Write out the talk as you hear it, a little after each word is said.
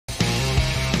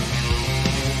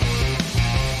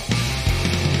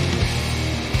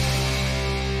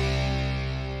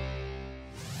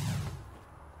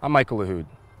I'm Michael Lahoud.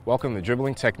 Welcome to the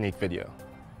dribbling technique video.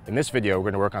 In this video, we're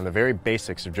going to work on the very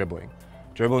basics of dribbling.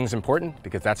 Dribbling is important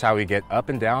because that's how we get up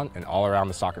and down and all around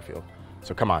the soccer field.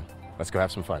 So come on, let's go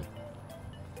have some fun.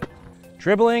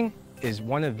 Dribbling is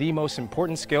one of the most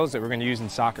important skills that we're going to use in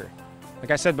soccer.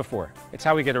 Like I said before, it's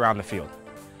how we get around the field.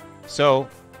 So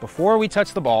before we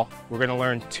touch the ball, we're going to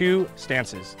learn two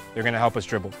stances. They're going to help us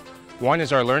dribble. One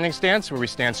is our learning stance, where we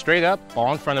stand straight up,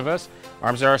 ball in front of us,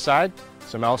 arms are our side.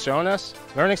 So Mel's showing us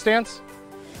learning stance.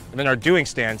 And then our doing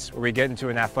stance, where we get into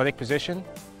an athletic position.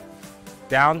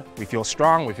 Down, we feel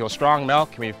strong. Mel,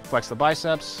 can we flex the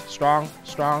biceps? Strong,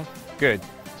 strong, good.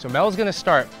 So Mel's gonna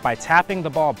start by tapping the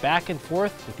ball back and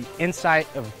forth with the inside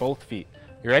of both feet.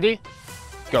 You ready?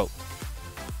 Go.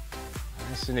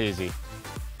 Nice and easy.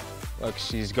 Look,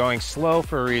 she's going slow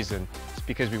for a reason. It's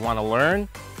because we wanna learn.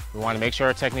 We wanna make sure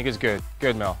our technique is good.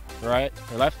 Good, Mel. Right,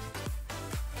 or left?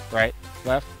 Right,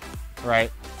 left,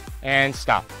 right, and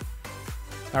stop.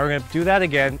 Now we're going to do that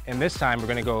again, and this time we're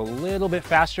going to go a little bit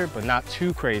faster, but not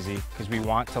too crazy, because we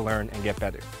want to learn and get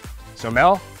better. So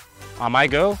Mel, on my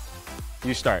go,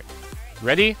 you start.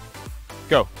 Ready?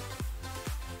 Go.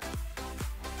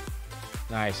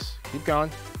 Nice. Keep going.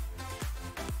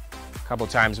 A couple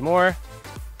times more,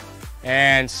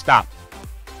 and stop.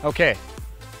 Okay,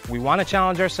 we want to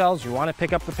challenge ourselves. We want to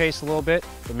pick up the pace a little bit,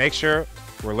 but make sure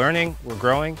we're learning, we're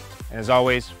growing, and as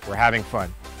always, we're having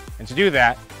fun. And to do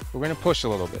that, we're gonna push a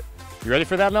little bit. You ready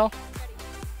for that, Mel? Ready.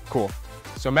 Cool.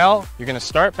 So Mel, you're gonna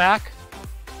start back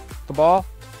the ball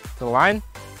to the line.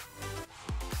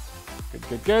 Good,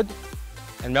 good, good.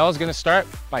 And Mel's gonna start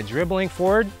by dribbling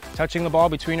forward, touching the ball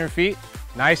between her feet,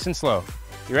 nice and slow.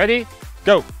 You ready?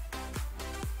 Go.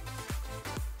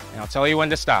 And I'll tell you when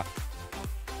to stop.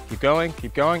 Keep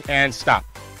going, and stop.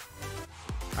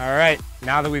 All right,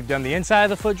 now that we've done the inside of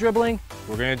the foot dribbling,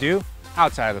 we're gonna do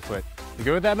outside of the foot. You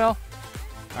good with that, Mel?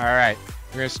 All right,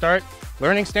 we're gonna start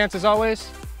learning stance as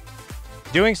always,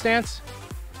 doing stance,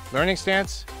 learning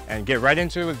stance, and get right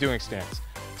into it with doing stance.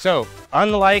 So,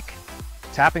 unlike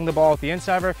tapping the ball with the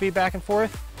inside of our feet back and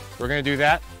forth, we're gonna do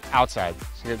that outside.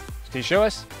 So can you show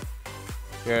us?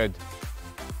 Good.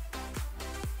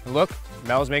 And look,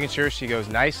 Mel's making sure she goes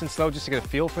nice and slow just to get a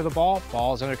feel for the ball.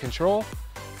 Ball's under control.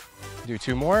 Do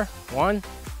two more, 1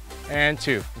 and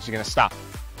 2. And she's gonna stop.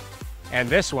 And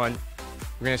this one,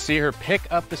 we're gonna see her pick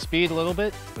up the speed a little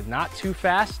bit, but not too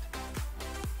fast.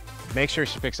 Make sure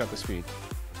she picks up the speed.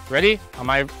 Ready? On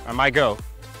my go.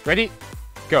 Ready?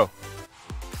 Go.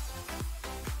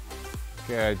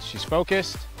 Good, she's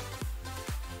focused.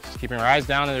 She's keeping her eyes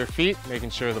down at her feet, making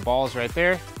sure the ball is right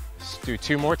there. Just do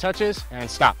 2 more touches and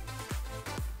stop.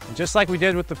 And just like we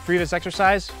did with the previous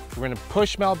exercise, we're gonna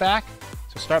push Mel back.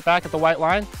 So start back at the white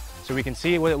line so we can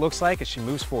see what it looks like as she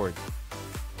moves forward.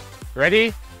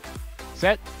 Ready,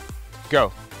 set,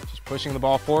 go. She's pushing the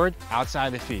ball forward,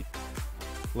 outside the feet.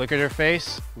 Look at her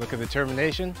face, look at the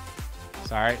determination.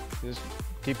 It's all right, just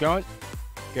keep going.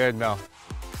 Good, Mel.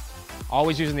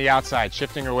 Always using the outside,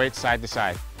 shifting her weight side to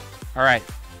side. All right,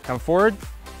 come forward.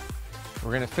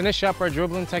 We're gonna finish up our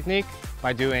dribbling technique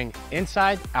by doing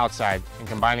inside, outside, and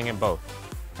combining them both.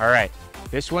 All right,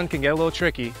 this one can get a little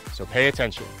tricky, so pay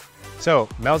attention. So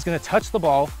Mel's gonna touch the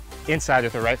ball inside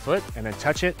with her right foot and then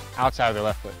touch it outside with her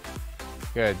left foot.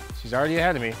 Good, she's already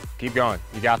ahead of me. Keep going,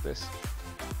 you got this.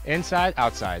 Inside,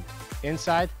 outside,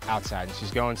 inside, outside. And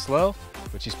she's going slow,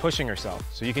 but she's pushing herself.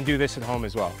 So you can do this at home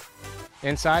as well.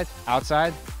 Inside,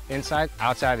 outside,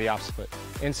 outside of the opposite foot.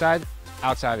 Inside,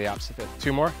 outside of the opposite foot.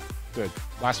 2 more, good.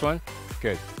 Last one,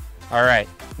 good. All right,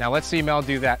 now let's see Mel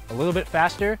do that a little bit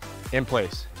faster in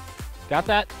place. Got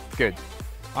that? Good.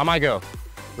 On my go.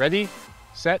 Ready,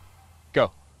 set,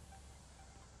 go.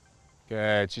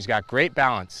 Good, she's got great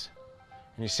balance.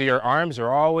 And you see her arms are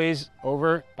always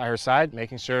over by her side,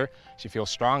 making sure she feels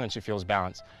strong and she feels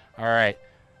balanced. All right,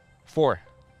 4,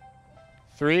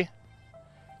 3,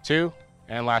 2,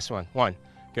 and last one, 1.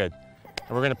 Good. And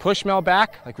we're gonna push Mel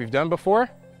back like we've done before.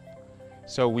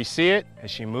 So we see it as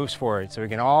she moves forward. So we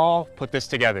can all put this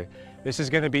together. This is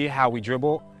gonna be how we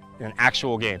dribble in an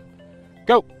actual game.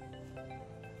 Go.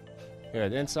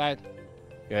 Good, inside,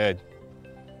 good.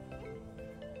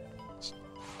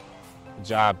 Good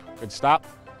job, good stop,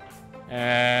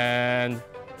 and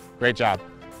great job.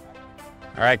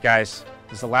 All right, guys,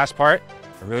 this is the last part.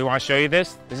 I really want to show you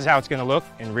this. This is how it's gonna look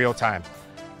in real time.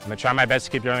 I'm gonna try my best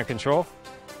to keep you under control.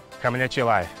 Coming at you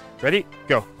live. Ready,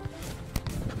 go.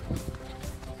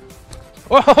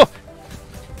 Whoa!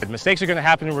 Mistakes are gonna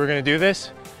happen when we're gonna do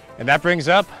this, and that brings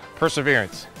up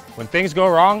perseverance. When things go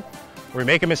wrong, or we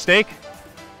make a mistake,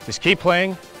 just keep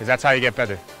playing, because that's how you get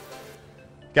better.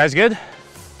 Guys good?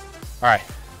 All right.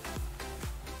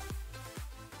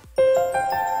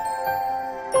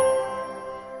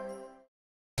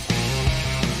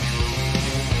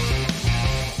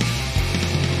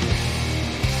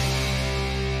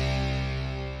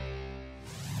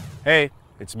 Hey,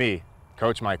 it's me,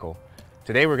 Coach Michael.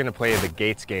 Today we're gonna play the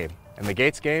Gates game. And the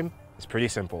Gates game is pretty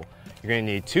simple. You're gonna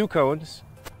need 2 cones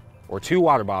or 2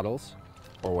 water bottles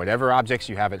or whatever objects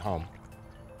you have at home.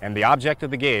 And the object of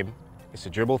the game is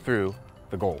to dribble through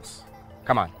the goals.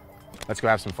 Come on, let's go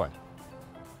have some fun.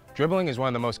 Dribbling is one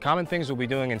of the most common things we'll be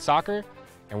doing in soccer,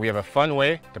 and we have a fun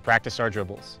way to practice our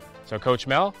dribbles. So Coach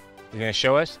Mel is gonna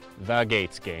show us the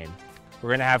Gates game. We're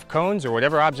gonna have cones or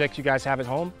whatever object you guys have at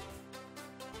home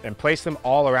and place them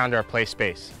all around our play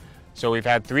space. So we've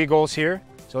had 3 goals here.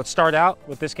 So let's start out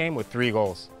with this game with 3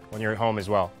 goals when you're at home as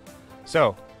well.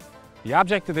 So the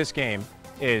object of this game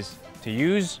is to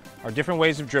use our different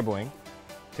ways of dribbling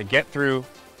to get through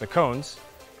the cones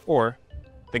or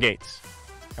the gates.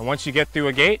 And once you get through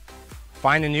a gate,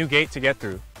 find a new gate to get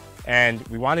through. And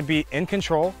we want to be in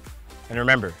control. And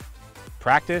remember,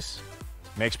 practice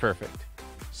makes perfect.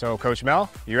 So Coach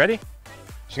Mel, you ready?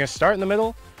 She's gonna start in the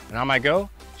middle, and on my go,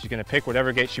 she's gonna pick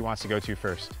whatever gate she wants to go to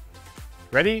first.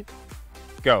 Ready?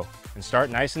 Go. And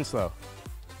start nice and slow.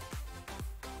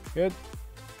 Good.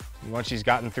 And once she's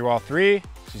gotten through all 3,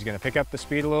 she's gonna pick up the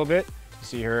speed a little bit. You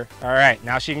see her? All right,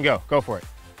 now she can go. Go for it.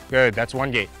 Good, that's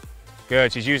 1 gate.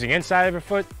 Good, she's using inside of her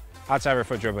foot, outside of her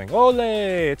foot dribbling. Ole,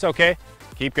 it's okay.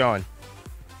 Keep going.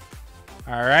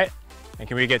 All right, and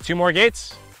can we get 2 more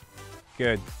gates?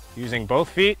 Good, using both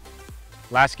feet.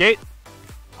 Last gate.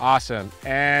 Awesome,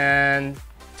 and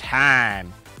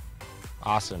time.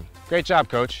 Awesome. Great job,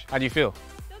 Coach. How do you feel?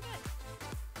 Feel good.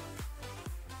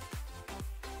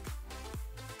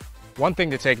 One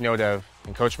thing to take note of,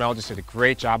 and Coach Mel just did a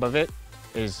great job of it,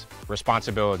 is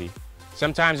responsibility.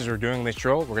 Sometimes as we're doing this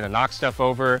drill, we're gonna knock stuff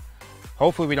over.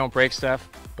 Hopefully we don't break stuff,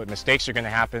 but mistakes are gonna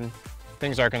happen.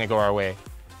 Things aren't gonna go our way.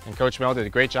 And Coach Mel did a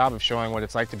great job of showing what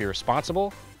it's like to be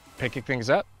responsible, picking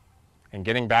things up, and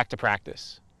getting back to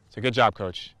practice. So good job,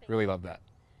 Coach. Really love that.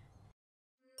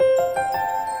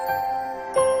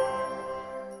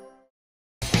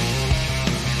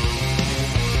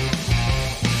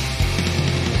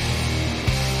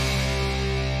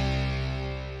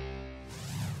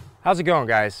 How's it going,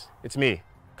 guys? It's me,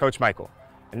 Coach Michael.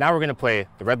 And now we're gonna play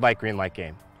the red light, green light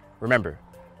game. Remember,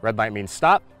 red light means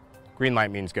stop, green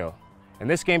light means go. And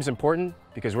this game's important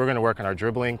because we're gonna work on our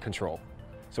dribbling control.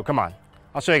 So come on,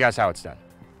 I'll show you guys how it's done.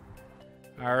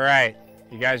 All right,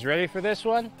 you guys ready for this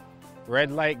one?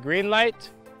 Red light, green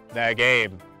light, the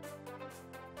game.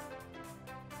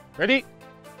 Ready?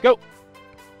 Go.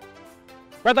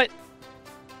 Red light.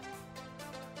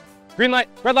 Green light,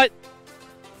 red light,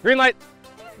 green light.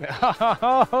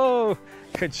 Oh,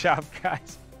 good job,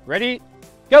 guys. Ready?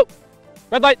 Go.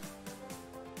 Red light.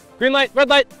 Green light, red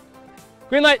light.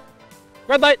 Green light,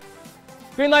 red light,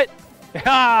 green light.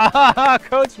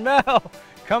 Coach Mel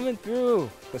coming through.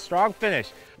 The strong finish.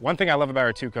 One thing I love about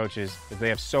our 2 coaches is they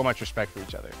have so much respect for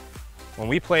each other. When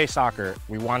we play soccer,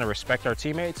 we want to respect our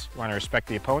teammates, we want to respect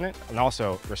the opponent, and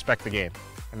also respect the game.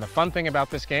 And the fun thing about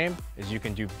this game is you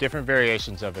can do different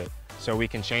variations of it. So we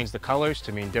can change the colors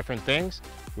to mean different things.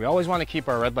 We always want to keep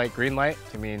our red light, green light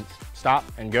to mean stop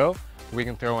and go. We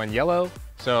can throw in yellow.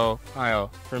 So, I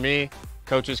don't know, for me,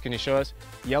 coaches, can you show us?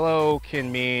 Yellow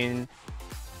can mean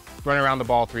run around the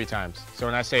ball 3 times. So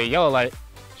when I say yellow light,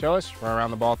 show us, run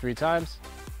around the ball 3 times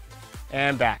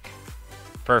and back.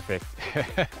 Perfect.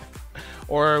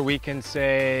 Or we can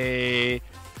say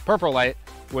purple light,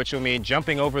 which will mean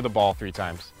jumping over the ball 3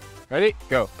 times. Ready?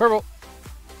 Go. Purple.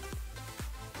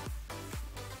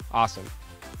 Awesome.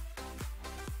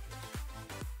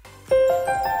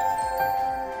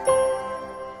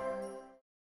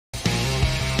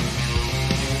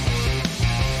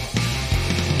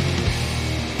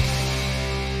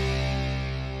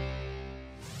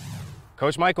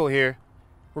 Coach Michael here.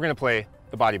 We're gonna play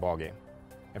the body ball game.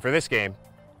 And for this game,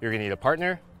 you're gonna need a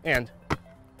partner and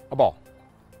a ball,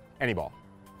 any ball.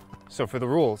 So for the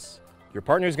rules, your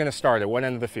partner is gonna start at one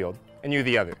end of the field and you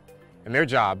the other. And their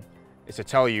job is to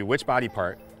tell you which body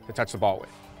part to touch the ball with.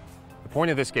 The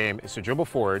point of this game is to dribble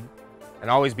forward and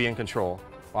always be in control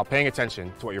while paying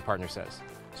attention to what your partner says.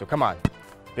 So come on,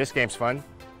 this game's fun,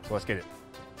 so let's get it.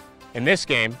 In this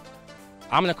game,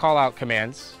 I'm gonna call out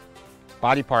commands,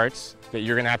 body parts that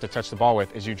you're gonna have to touch the ball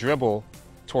with as you dribble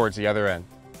towards the other end.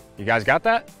 You guys got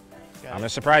that? I'm gonna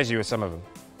surprise you with some of them.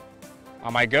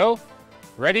 On my go,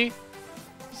 ready,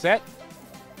 set,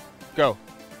 go.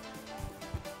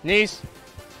 Knees.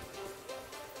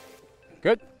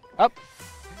 Good. Up.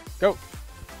 Go.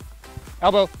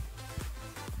 Elbow.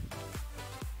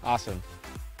 Awesome.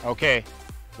 Okay.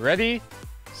 Ready,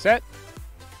 set,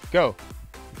 go.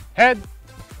 Head.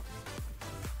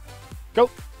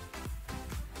 Go.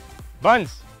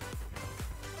 Buns.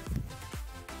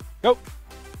 Go.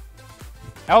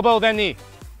 Elbow, then knee.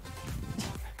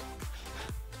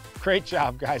 Great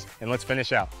job, guys. And let's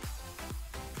finish out.